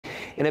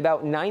In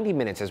about 90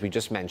 minutes, as we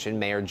just mentioned,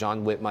 Mayor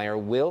John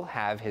Whitmires will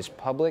have his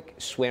public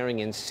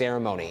swearing-in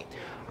ceremony.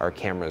 Our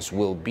cameras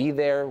will be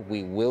there.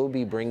 We will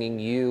be bringing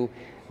you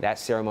that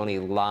ceremony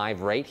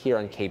live right here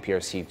on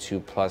KPRC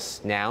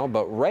 2+ now.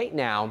 But right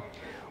now,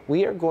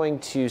 we are going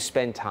to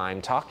spend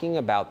time talking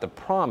about the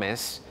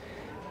promise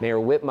Mayor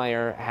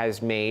Whitmires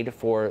has made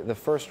for the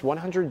first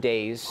 100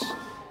 days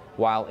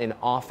while in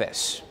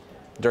office.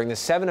 During the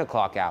 7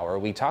 o'clock hour,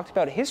 we talked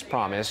about his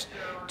promise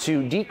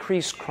to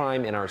decrease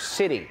crime in our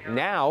city.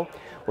 Now,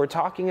 we're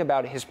talking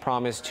about his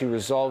promise to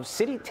resolve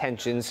city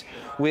tensions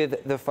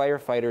with the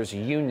firefighters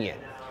union.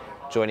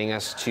 Joining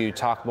us to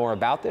talk more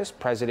about this,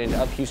 President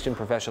of Houston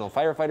Professional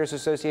Firefighters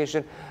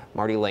Association,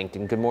 Marty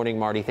Lancton. Good morning,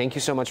 Marty. Thank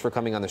you so much for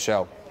coming on the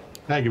show.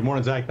 Hey, good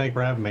morning, Zach. Thanks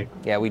for having me.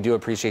 Yeah, we do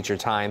appreciate your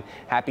time.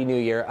 Happy New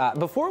Year.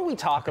 Before we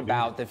talk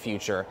about the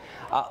future,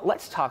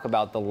 let's talk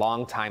about the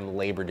longtime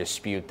labor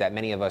dispute that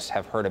many of us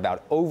have heard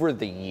about over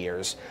the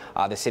years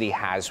the city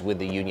has with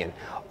the union.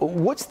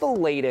 What's the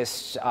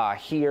latest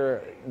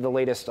the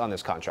latest on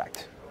this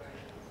contract?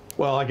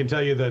 Well, I can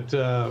tell you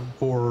that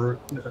for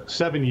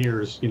 7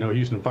 years,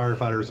 Houston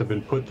firefighters have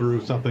been put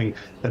through something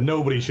that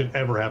nobody should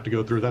ever have to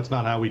go through. That's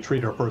not how we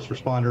treat our first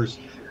responders.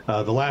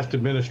 The last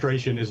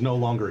administration is no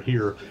longer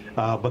here,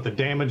 but the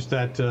damage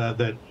that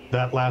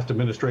last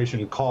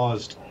administration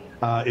caused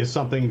is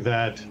something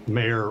that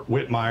Mayor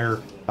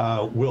Whitmires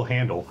will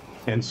handle.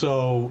 And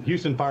so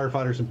Houston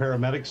firefighters and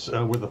paramedics,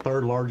 we're the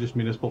third largest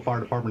municipal fire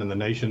department in the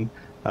nation.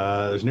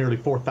 There's nearly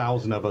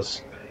 4,000 of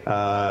us.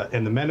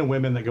 And the men and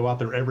women that go out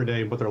there every day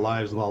and put their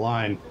lives on the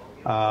line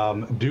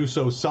do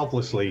so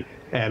selflessly.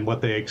 And what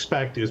they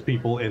expect is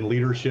people in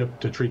leadership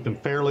to treat them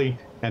fairly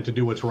and to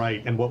do what's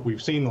right. And what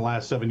we've seen the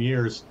last 7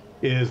 years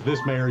is this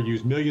mayor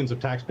used millions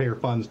of taxpayer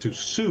funds to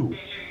sue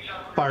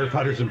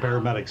firefighters and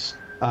paramedics.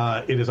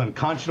 It is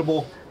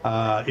unconscionable,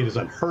 it is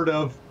unheard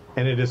of,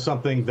 and it is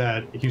something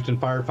that Houston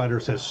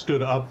firefighters has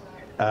stood up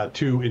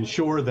to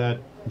ensure that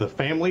the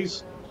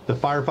families, the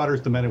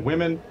firefighters, the men and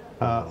women,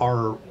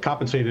 are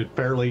compensated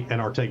fairly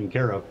and are taken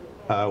care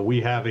of.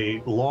 We have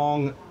a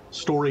long,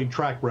 storied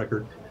track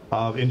record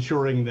of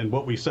ensuring that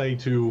what we say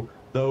to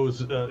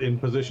those in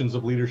positions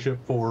of leadership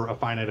for a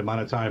finite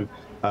amount of time.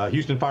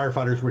 Houston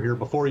firefighters were here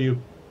before you.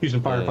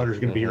 Houston firefighters are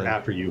going to be here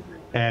after you.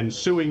 And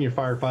suing your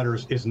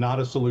firefighters is not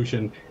a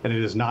solution, and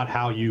it is not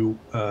how you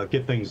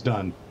get things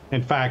done.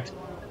 In fact,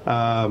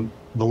 the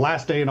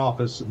last day in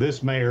office,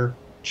 this mayor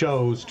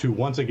chose to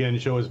once again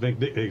show his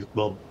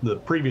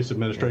the previous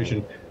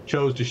administration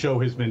chose to show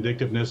his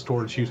vindictiveness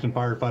towards Houston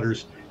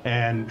firefighters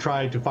and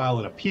tried to file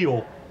an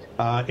appeal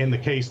in the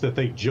case that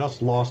they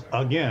just lost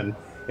again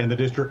in the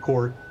district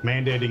court,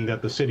 mandating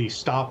that the city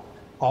stop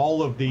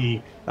all of the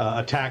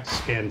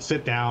attacks and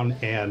sit down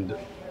and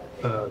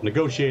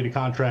negotiate a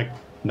contract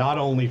not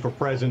only for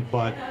present,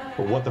 but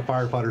for what the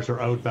firefighters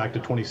are owed back to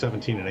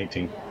 2017 and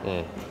 18.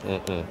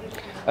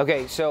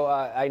 Okay, so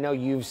I know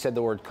you've said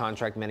the word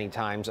contract many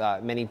times.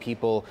 Many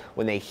people,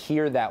 when they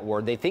hear that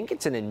word, they think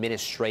it's an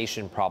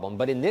administration problem.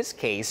 But in this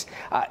case,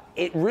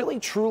 it really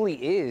truly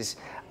is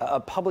a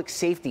public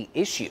safety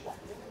issue.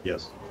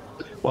 Yes.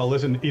 Well,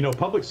 listen,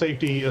 public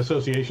safety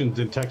associations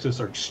in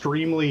Texas are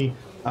extremely,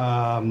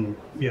 the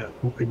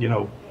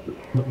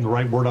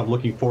right word I'm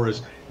looking for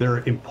is they're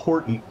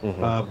important,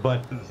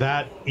 but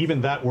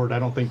even that word I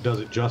don't think does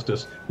it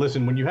justice.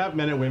 Listen, when you have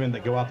men and women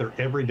that go out there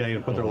every day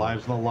and put their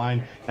lives on the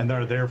line and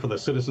they're there for the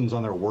citizens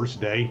on their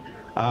worst day,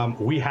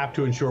 we have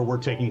to ensure we're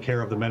taking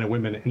care of the men and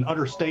women. And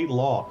under state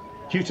law,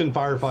 Houston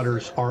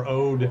firefighters are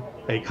owed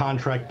a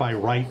contract by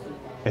right,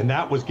 and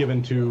that was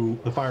given to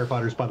the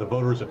firefighters by the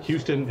voters of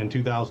Houston in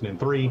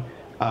 2003.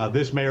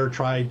 This mayor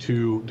tried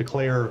to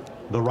declare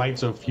the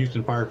rights of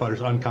Houston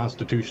firefighters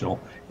unconstitutional.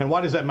 And why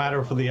does that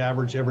matter for the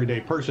average everyday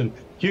person?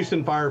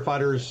 Houston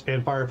firefighters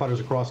and firefighters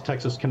across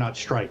Texas cannot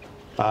strike.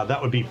 That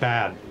would be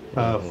bad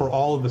for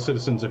all of the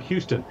citizens of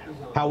Houston.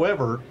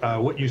 However,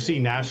 what you see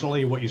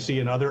nationally, what you see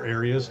in other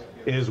areas,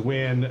 is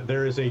when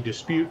there is a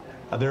dispute,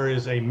 there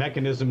is a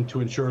mechanism to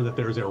ensure that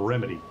there is a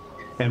remedy.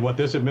 And what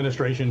this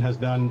administration has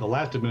done, the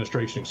last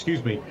administration,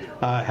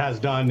 has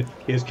done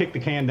is kick the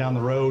can down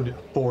the road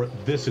for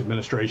this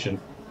administration.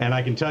 And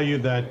I can tell you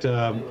that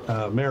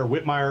Mayor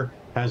Whitmires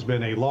has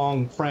been a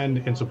long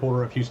friend and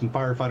supporter of Houston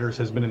firefighters,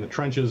 has been in the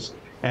trenches,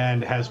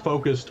 and has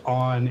focused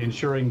on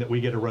ensuring that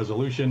we get a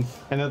resolution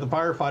and that the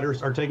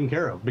firefighters are taken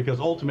care of. Because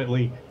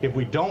ultimately, if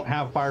we don't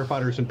have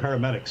firefighters and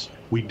paramedics,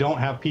 we don't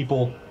have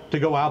people to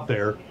go out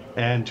there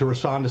and to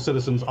respond to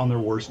citizens on their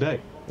worst day.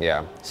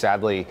 Yeah,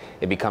 sadly,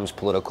 it becomes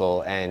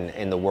political,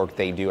 and the work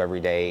they do every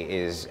day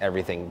is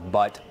everything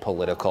but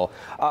political.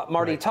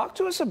 Marty, talk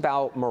to us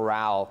about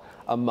morale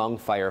among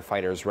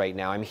firefighters right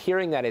now. I'm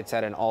hearing that it's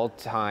at an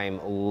all-time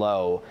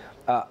low.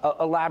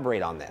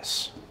 Elaborate on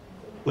this.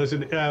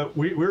 Listen,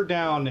 we're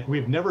down.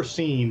 We've never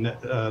seen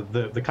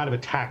the kind of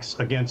attacks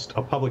against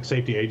a public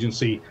safety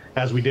agency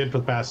as we did for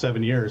the past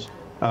 7 years.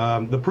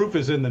 The proof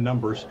is in the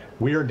numbers.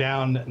 We are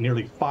down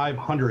nearly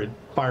 500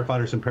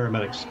 firefighters and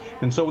paramedics.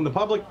 And so when the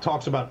public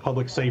talks about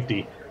public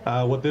safety,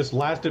 what this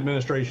last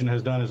administration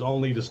has done is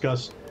only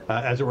discuss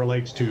as it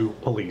relates to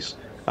police.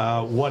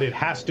 What it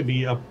has to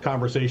be a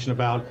conversation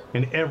about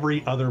in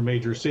every other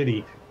major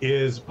city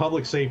is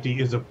public safety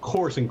is, of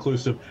course,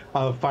 inclusive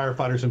of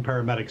firefighters and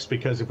paramedics,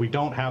 because if we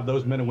don't have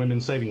those men and women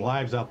saving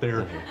lives out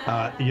there,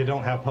 you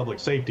don't have public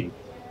safety.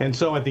 And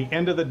so at the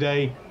end of the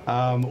day,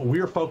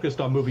 we're focused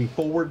on moving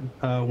forward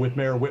with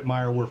Mayor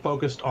Whitmire. We're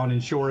focused on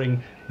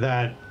ensuring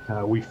that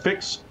we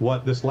fix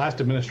what this last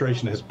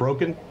administration has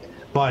broken.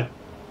 But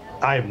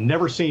I have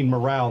never seen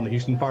morale in the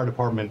Houston Fire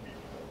Department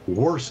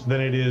worse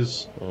than it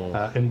is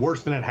and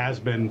worse than it has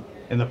been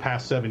in the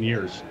past 7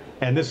 years.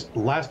 And this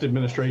last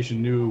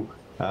administration knew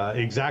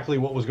exactly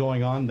what was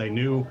going on. They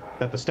knew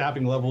that the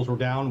staffing levels were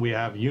down. We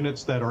have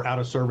units that are out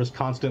of service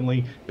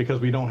constantly because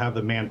we don't have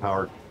the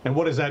manpower. And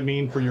what does that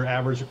mean for your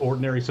average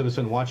ordinary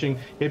citizen watching?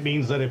 It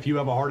means that if you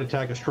have a heart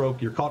attack, a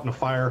stroke, you're caught in a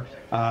fire,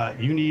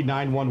 you need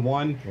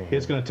 911.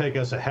 It's going to take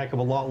us a heck of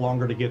a lot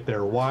longer to get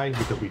there. Why?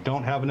 Because we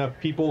don't have enough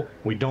people.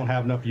 We don't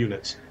have enough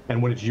units.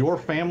 And when it's your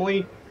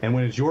family and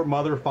when it's your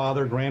mother,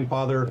 father,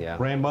 grandfather,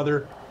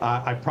 grandmother,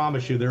 I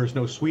promise you there is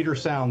no sweeter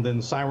sound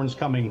than sirens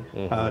coming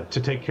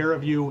to take care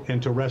of you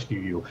and to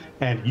rescue you.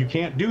 And you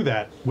can't do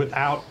that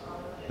without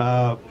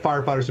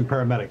firefighters and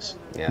paramedics.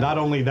 Not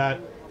only that,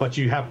 but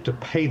you have to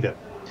pay them.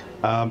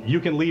 You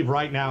can leave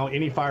right now,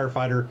 any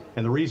firefighter,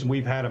 and the reason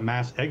we've had a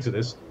mass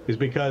exodus is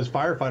because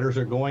firefighters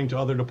are going to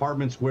other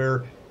departments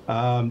where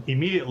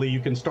immediately you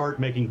can start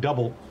making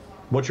double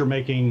what you're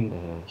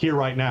making here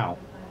right now.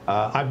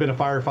 I've been a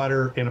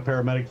firefighter and a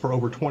paramedic for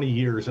over 20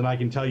 years, and I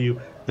can tell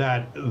you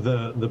that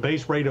the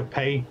base rate of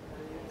pay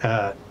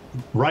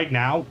right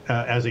now,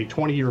 as a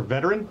 20-year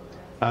veteran,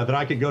 that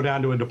I could go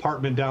down to a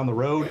department down the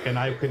road and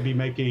I could be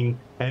making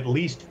at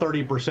least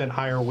 30%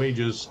 higher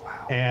wages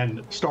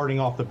and starting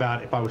off the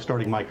bat if I was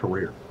starting my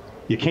career.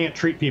 You can't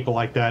treat people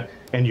like that,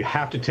 and you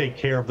have to take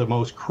care of the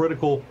most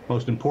critical,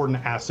 most important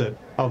asset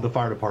of the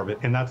fire department,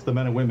 and that's the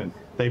men and women.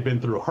 They've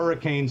been through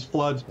hurricanes,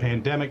 floods,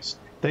 pandemics.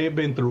 They have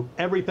been through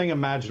everything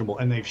imaginable,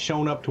 and they've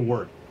shown up to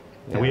work.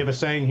 And we have a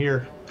saying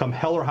here, come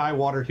hell or high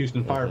water,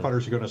 Houston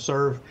firefighters are going to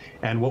serve.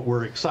 And what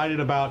we're excited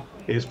about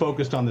is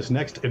focused on this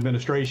next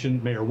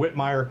administration, Mayor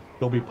Whitmire.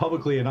 He'll be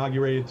publicly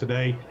inaugurated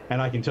today.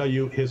 And I can tell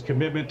you his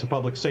commitment to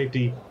public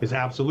safety is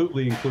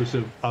absolutely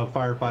inclusive of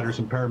firefighters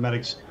and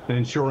paramedics and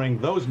ensuring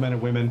those men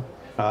and women,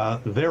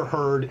 they're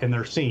heard and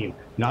they're seen,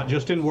 not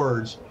just in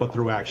words, but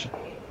through action.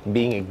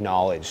 Being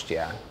acknowledged,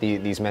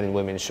 these men and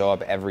women show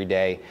up every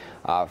day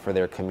for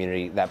their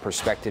community. That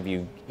perspective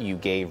you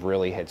gave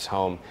really hits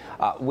home.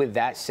 With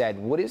that said,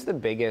 what is the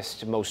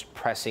biggest, most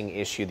pressing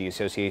issue the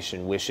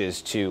association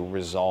wishes to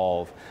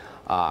resolve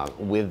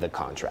with the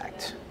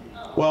contract?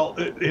 Well,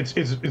 it's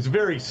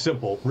very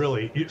simple,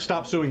 really.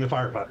 Stop suing the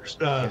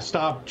firefighters.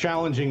 Stop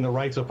challenging the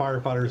rights of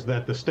firefighters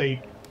that the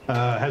state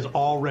has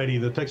already,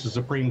 the Texas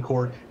Supreme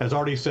Court has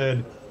already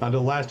said under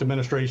the last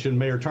administration,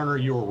 Mayor Turner,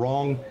 you were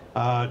wrong.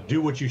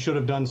 Do what you should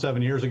have done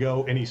 7 years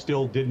ago, and he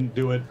still didn't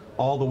do it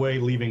all the way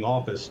leaving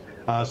office.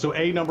 So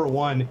number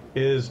one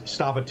is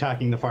stop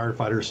attacking the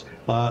firefighters.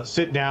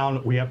 Sit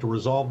down. We have to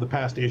resolve the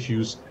past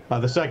issues.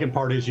 The second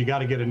part is you got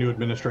to get a new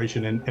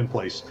administration in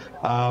place.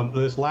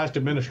 This last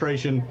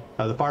administration,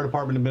 the fire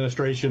department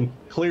administration,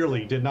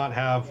 clearly did not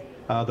have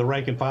the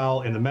rank and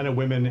file and the men and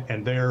women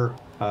and their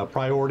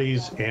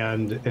priorities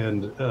and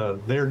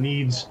their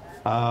needs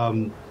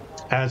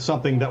as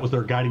something that was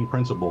their guiding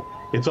principle.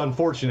 It's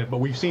unfortunate, but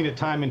we've seen it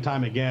time and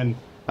time again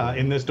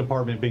in this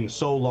department being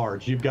so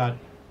large. You've got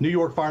New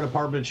York Fire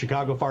Department,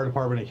 Chicago Fire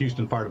Department, and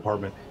Houston Fire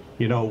Department.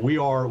 You know, we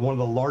are one of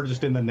the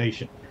largest in the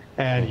nation.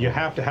 And you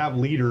have to have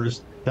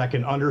leaders that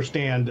can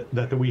understand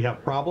that we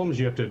have problems.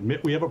 You have to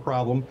admit we have a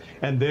problem,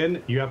 and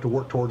then you have to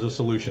work towards a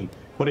solution.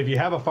 But if you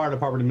have a fire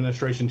department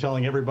administration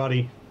telling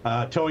everybody,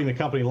 towing the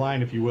company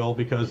line, if you will,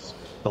 because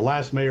the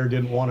last mayor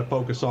didn't want to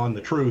focus on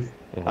the truth,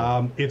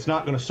 it's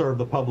not going to serve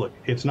the public.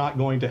 It's not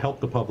going to help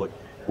the public.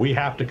 We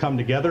have to come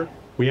together.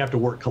 We have to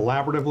work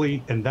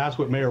collaboratively, and that's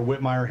what Mayor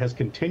Whitmire has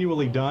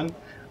continually done.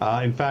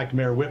 In fact,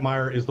 Mayor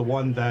Whitmire is the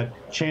one that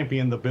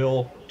championed the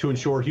bill to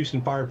ensure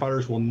Houston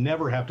firefighters will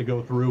never have to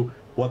go through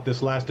what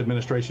this last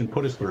administration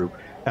put us through.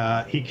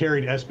 He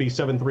carried SB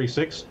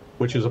 736,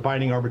 which is a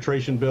binding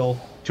arbitration bill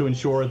to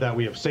ensure that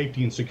we have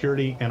safety and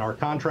security in our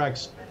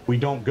contracts. We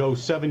don't go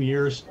 7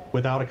 years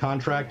without a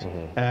contract.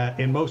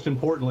 And most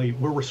importantly,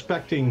 we're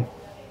respecting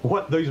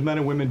what these men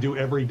and women do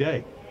every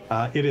day.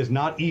 It is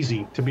not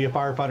easy to be a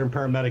firefighter and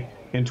paramedic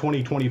in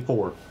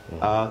 2024.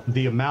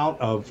 The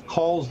amount of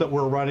calls that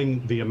we're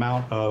running, the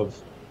amount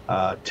of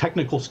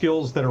technical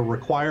skills that are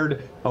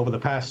required over the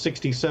past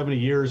 60, 70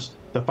 years,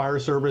 the fire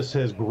service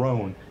has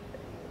grown.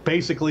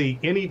 Basically,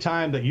 any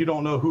time that you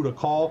don't know who to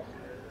call,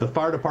 the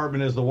fire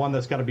department is the one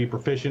that's got to be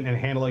proficient in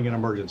handling an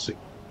emergency.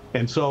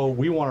 And so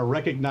we want to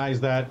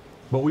recognize that,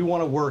 but we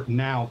want to work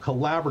now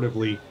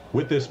collaboratively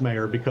with this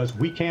mayor because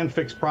we can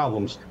fix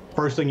problems.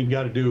 First thing you've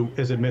got to do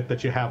is admit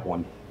that you have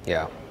one.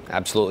 Yeah,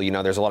 absolutely. You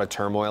know, there's a lot of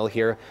turmoil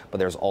here, but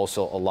there's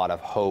also a lot of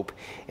hope,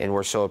 and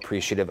we're so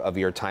appreciative of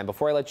your time.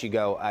 Before I let you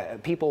go,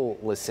 people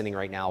listening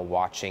right now,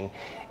 watching,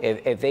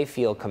 if they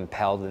feel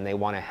compelled and they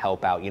want to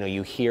help out, you know,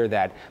 you hear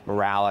that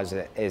morale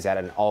is at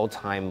an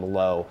all-time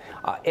low.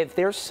 If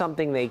there's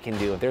something they can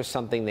do, if there's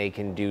something they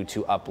can do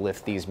to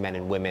uplift these men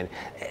and women,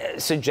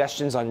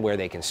 suggestions on where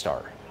they can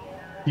start.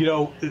 You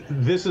know,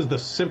 this is the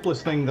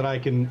simplest thing that I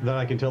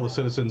can tell the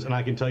citizens, and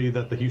I can tell you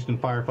that the Houston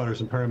firefighters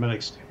and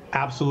paramedics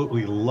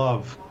absolutely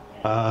love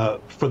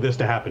for this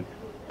to happen.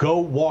 Go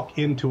walk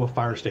into a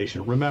fire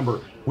station.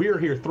 Remember, we are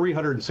here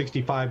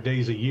 365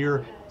 days a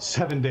year,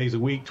 7 days a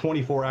week,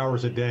 24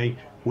 hours a day.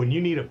 When you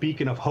need a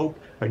beacon of hope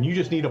and you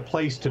just need a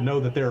place to know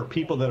that there are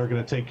people that are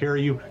going to take care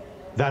of you,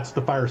 that's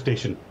the fire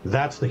station.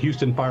 That's the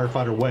Houston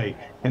firefighter way.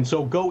 And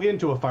so go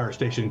into a fire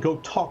station, go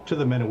talk to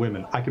the men and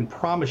women. I can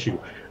promise you,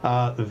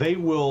 they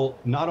will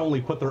not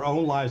only put their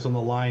own lives on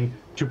the line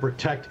to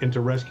protect and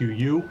to rescue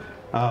you,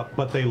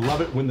 but they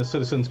love it when the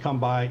citizens come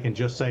by and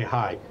just say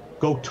hi.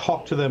 Go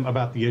talk to them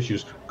about the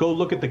issues. Go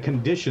look at the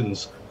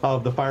conditions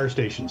of the fire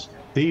stations.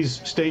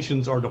 These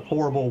stations are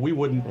deplorable. We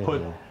wouldn't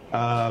put,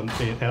 and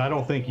I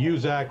don't think you,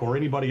 Zach, or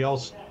anybody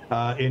else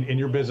in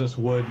your business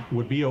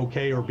would be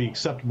okay or be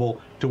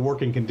acceptable to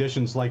work in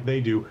conditions like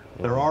they do.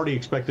 They're already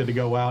expected to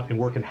go out and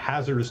work in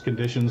hazardous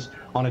conditions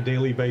on a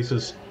daily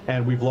basis,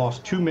 and we've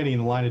lost too many in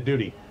the line of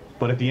duty.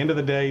 But at the end of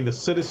the day, the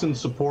citizen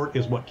support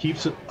is what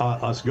keeps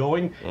us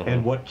going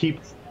and what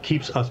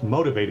keeps us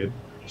motivated.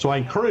 So I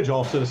encourage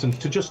all citizens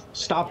to just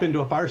stop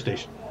into a fire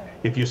station.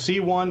 If you see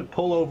one,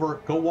 pull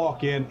over, go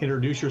walk in,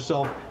 introduce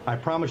yourself. I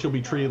promise you'll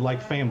be treated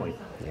like family.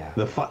 Yeah.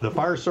 The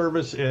fire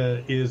service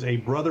is a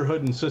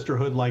brotherhood and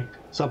sisterhood like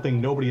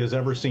something nobody has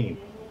ever seen.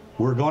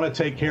 We're going to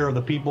take care of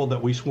the people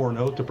that we swore an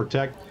oath to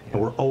protect, and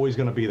we're always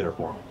going to be there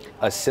for them.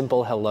 A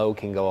simple hello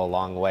can go a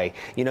long way.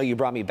 You know, you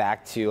brought me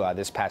back to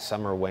this past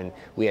summer when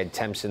we had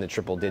temps in the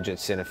triple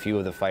digits and a few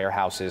of the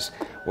firehouses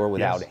were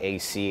without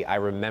AC. I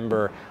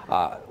remember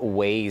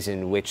ways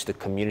in which the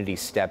community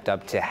stepped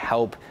up to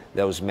help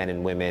those men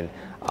and women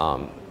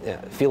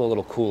feel a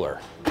little cooler.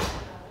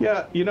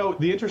 Yeah, you know,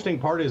 the interesting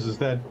part is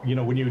that, you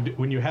know,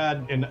 when you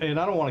had, and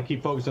I don't want to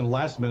keep focusing on the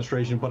last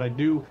administration, but I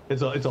do,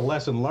 it's a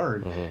lesson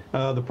learned.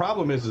 The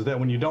problem is that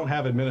when you don't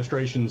have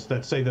administrations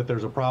that say that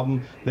there's a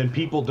problem, then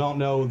people don't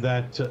know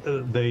that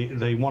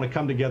they want to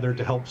come together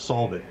to help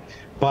solve it.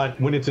 But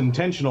when it's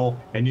intentional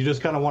and you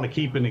just kind of want to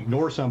keep and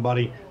ignore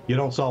somebody, you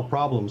don't solve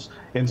problems.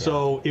 And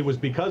so it was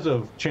because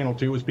of Channel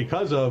 2, it was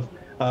because of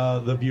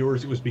the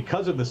viewers, it was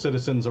because of the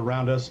citizens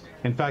around us.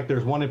 In fact,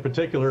 there's one in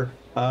particular,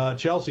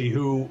 Chelsea,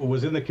 who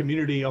was in the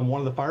community on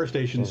one of the fire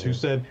stations who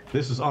said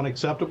this is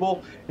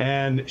unacceptable,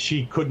 and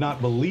she could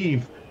not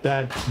believe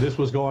that this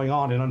was going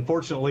on. And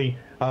unfortunately,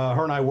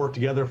 her and I worked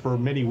together for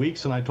many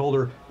weeks, and I told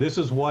her this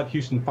is what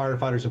Houston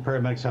firefighters and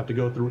paramedics have to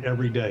go through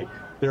every day.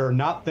 There are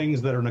not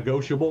things that are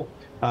negotiable.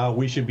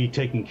 We should be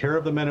taking care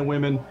of the men and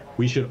women.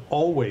 We should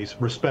always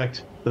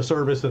respect the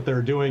service that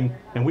they're doing.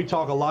 And we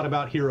talk a lot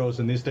about heroes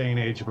in this day and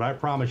age, but I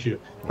promise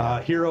you,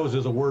 heroes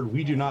is a word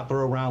we do not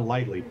throw around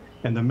lightly.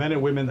 And the men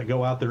and women that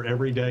go out there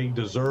every day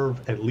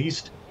deserve at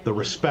least the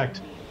respect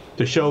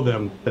to show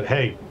them that,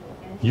 hey,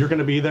 you're going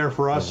to be there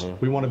for us.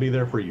 We want to be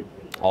there for you.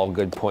 All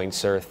good points,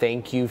 sir.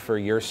 Thank you for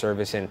your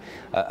service, and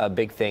a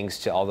big thanks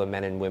to all the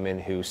men and women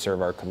who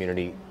serve our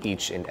community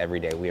each and every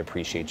day. We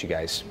appreciate you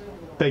guys.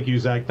 Thank you,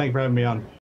 Zach. Thank you for having me on.